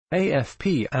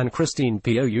AFP, and Christine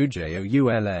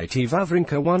Poujoulat.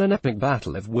 Wawrinka won an epic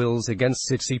battle of wills against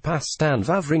Tsitsipas. Stan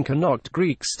Wawrinka knocked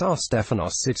Greek star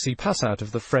Stefanos Tsitsipas out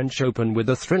of the French Open with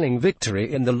a thrilling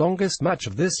victory in the longest match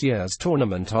of this year's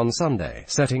tournament on Sunday,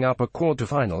 setting up a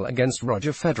quarter-final against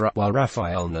Roger Federer, while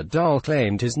Rafael Nadal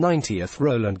claimed his 90th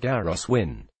Roland Garros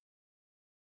win.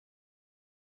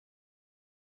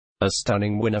 A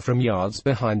stunning winner from yards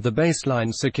behind the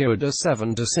baseline secured a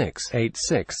 7-6,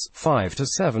 8-6,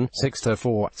 5-7,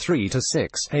 6-4,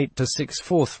 3-6, 8-6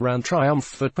 fourth-round triumph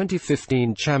for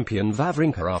 2015 champion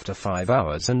Wawrinka after 5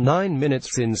 hours and 9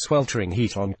 minutes in sweltering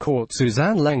heat on court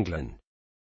Suzanne Lenglen.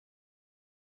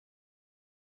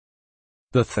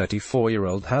 The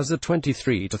 34-year-old has a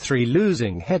 23-3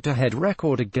 losing head-to-head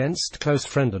record against close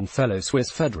friend and fellow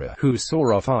Swiss Federer, who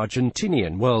saw off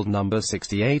Argentinian world number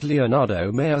 68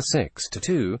 Leonardo Mayer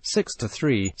 6-2,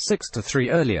 6-3, 6-3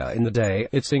 earlier in the day.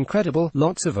 It's incredible,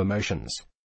 lots of emotions.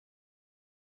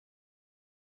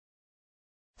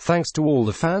 Thanks to all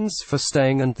the fans for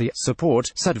staying and the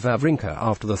support, said Wawrinka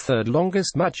after the third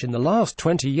longest match in the last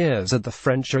 20 years at the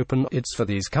French Open. It's for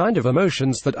these kind of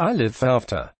emotions that I live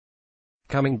after.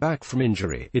 Coming back from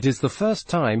injury, it is the first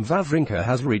time Wawrinka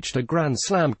has reached a Grand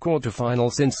Slam quarterfinal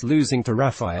since losing to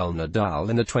Rafael Nadal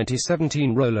in the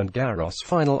 2017 Roland Garros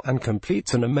final, and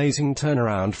completes an amazing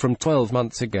turnaround from 12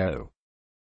 months ago.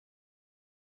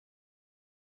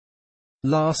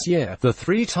 Last year, the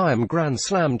three-time Grand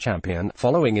Slam champion,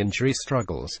 following injury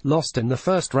struggles, lost in the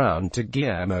first round to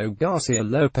Guillermo Garcia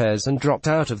Lopez and dropped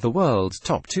out of the world's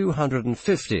top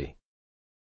 250.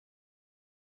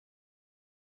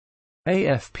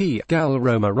 AFP, Gal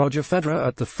Roma. Roger Federer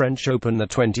at the French Open. The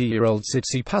 20-year-old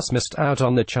Tsitsipas missed out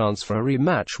on the chance for a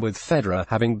rematch with Federer,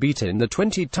 having beaten the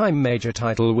 20-time major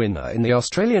title winner in the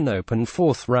Australian Open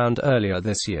fourth round earlier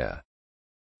this year.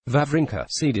 Wawrinka,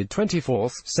 seeded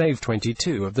 24th, saved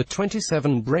 22 of the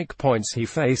 27 break points he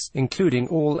faced, including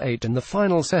all 8 in the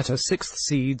final set. A 6th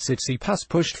seed Tsitsipas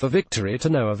pushed for victory to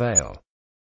no avail.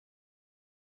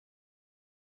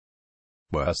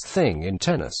 Worst thing in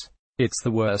tennis. It's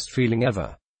the worst feeling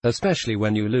ever. Especially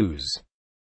when you lose.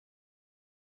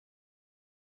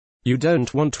 You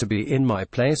don't want to be in my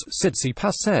place,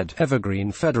 Tsitsipas said.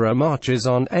 Evergreen Federer marches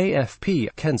on. AFP,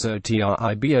 Kenzo Tribuillard.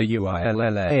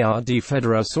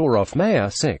 Federer saw off Mayer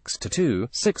 6-2,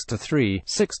 6-3,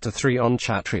 6-3 on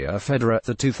Chatria. Federer,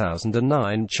 the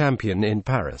 2009 champion in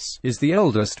Paris, is the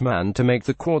oldest man to make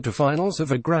the quarterfinals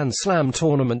of a Grand Slam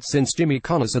tournament since Jimmy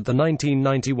Connors at the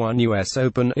 1991 US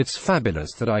Open. It's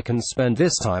fabulous that I can spend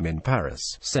this time in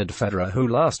Paris, said Federer, who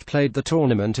last played the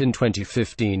tournament in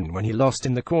 2015 when he lost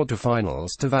in the quarterfinals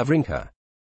to Wawrinka.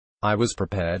 I was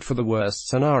prepared for the worst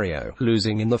scenario,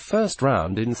 losing in the first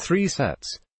round in 3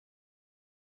 sets.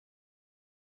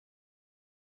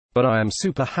 But I am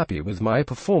super happy with my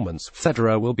performance.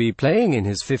 Federer will be playing in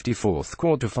his 54th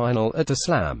quarterfinal at a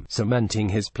slam, cementing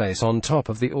his place on top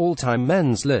of the all-time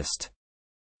men's list.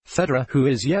 Federer, who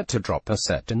is yet to drop a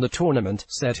set in the tournament,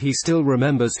 said he still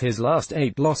remembers his last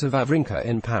 8 loss to Wawrinka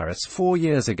in Paris 4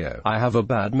 years ago. I have a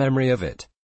bad memory of it.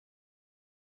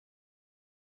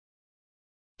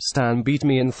 Stan beat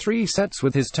me in 3 sets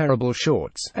with his terrible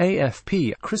shorts.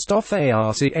 AFP, Christophe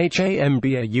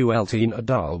Archambault.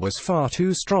 Nadal was far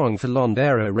too strong for Roland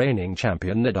Garros. Reigning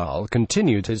champion Nadal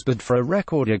continued his bid for a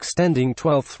record-extending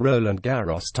 12th Roland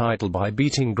Garros title by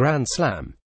beating Grand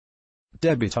Slam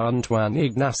debutant Juan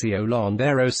Ignacio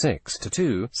Londero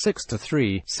 6-2,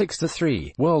 6-3,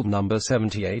 6-3. World number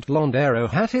 78 Londero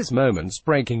had his moments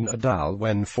breaking Nadal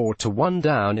when 4-1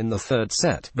 down in the third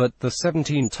set, but the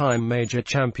 17-time major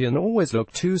champion always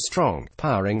looked too strong,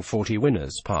 powering 40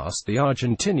 winners past the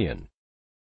Argentinian.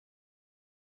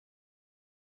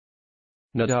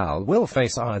 Nadal will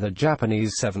face either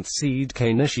Japanese 7th seed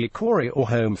Kei Nishikori or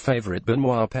home favorite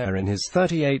Benoit Paire in his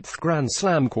 38th Grand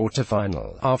Slam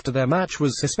quarterfinal, after their match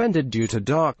was suspended due to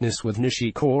darkness, with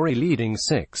Nishikori leading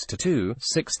 6-2,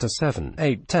 6-7,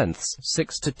 8/10,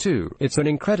 6-2. It's an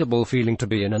incredible feeling to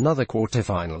be in another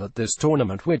quarterfinal at this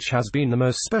tournament, which has been the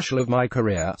most special of my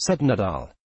career, said Nadal.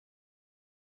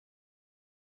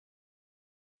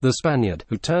 The Spaniard,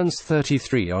 who turns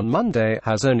 33 on Monday,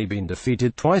 has only been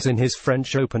defeated twice in his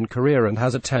French Open career and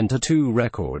has a 10-2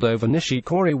 record over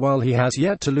Nishikori, while he has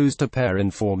yet to lose to Paire in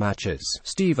 4 matches.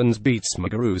 Stevens beats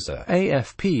Muguruza.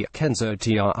 AFP, Kenzo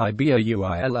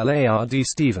Tribuillard.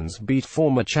 Stevens beat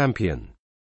former champion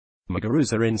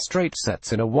Muguruza in straight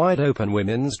sets in a wide-open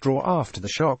women's draw after the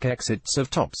shock exits of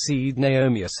top seed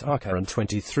Naomi Osaka and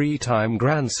 23-time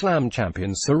Grand Slam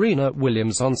champion Serena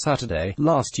Williams on Saturday.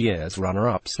 Last year's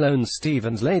runner-up Sloane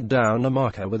Stephens laid down a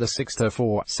marker with a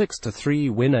 6-4, 6-3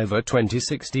 win over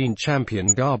 2016 champion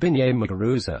Garbiñe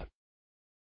Muguruza.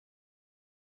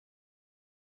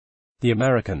 The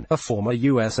American, a former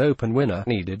U.S. Open winner,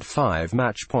 needed 5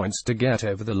 match points to get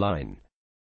over the line.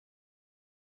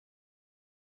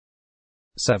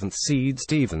 7th seed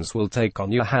Stephens will take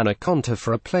on Johanna Konta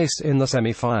for a place in the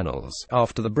semi-finals,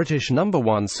 after the British number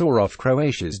 1 saw off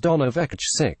Croatia's Donna Vekic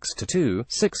 6-2,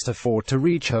 6-4 to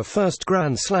reach her first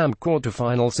Grand Slam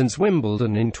quarterfinal since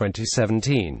Wimbledon in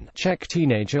 2017. Czech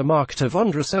teenager Marketa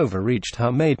Vondrousova reached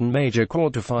her maiden major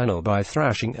quarterfinal by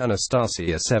thrashing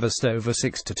Anastasia Sevastova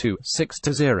 6-2,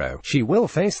 6-0. She will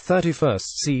face 31st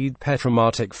seed Petra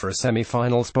Martic for a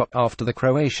semi-final spot after the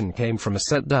Croatian came from a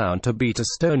set down to beat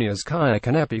Estonia's Kaia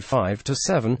Kanepi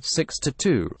 5-7,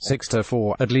 6-2,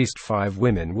 6-4. At least 5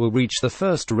 women will reach the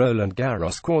first Roland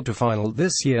Garros quarterfinal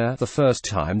this year, the first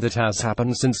time that has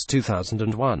happened since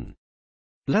 2001.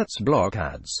 Let's block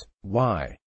ads.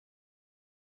 Why?